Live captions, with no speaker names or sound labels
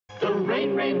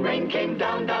rain, rain, rain came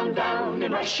down, down, down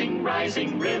in rushing,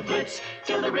 rising rivulets,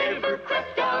 till the river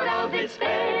crept out of its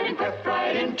bed and crept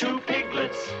right into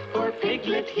Piglet's. Poor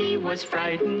Piglet, he was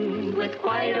frightened with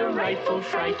quite a rightful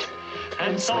fright,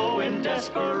 and so in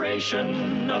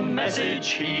desperation a message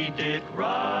he did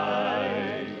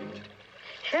write.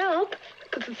 Help!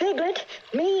 Piglet,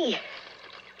 me!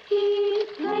 He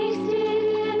placed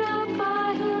it in a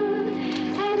bottle,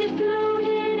 and it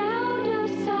floated out of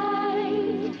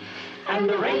sight. And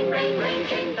the rain, rain, rain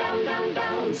came down, down,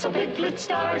 down, so Piglet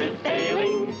started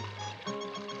bailing.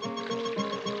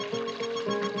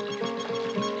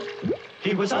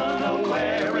 He was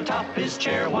unaware atop his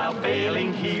chair while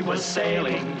bailing he was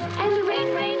sailing. And the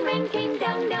rain, rain, rain came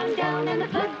down, down, down, and the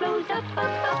flood rose up,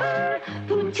 up, up.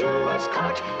 Pooh too was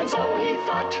caught, and so he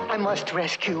thought, I must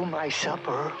rescue my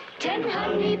supper. 10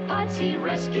 honey pots he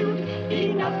rescued,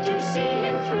 enough to see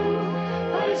him through.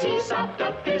 But as he sopped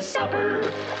up his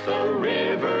supper, the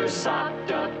river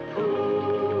sopped up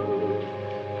Pooh.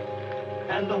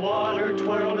 And the water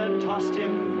twirled and tossed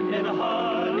him in a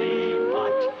honey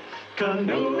pot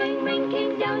canoe. Rain, rain, rain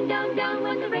came down, down, down,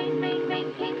 when the rain, rain,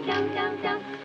 rain came down, down,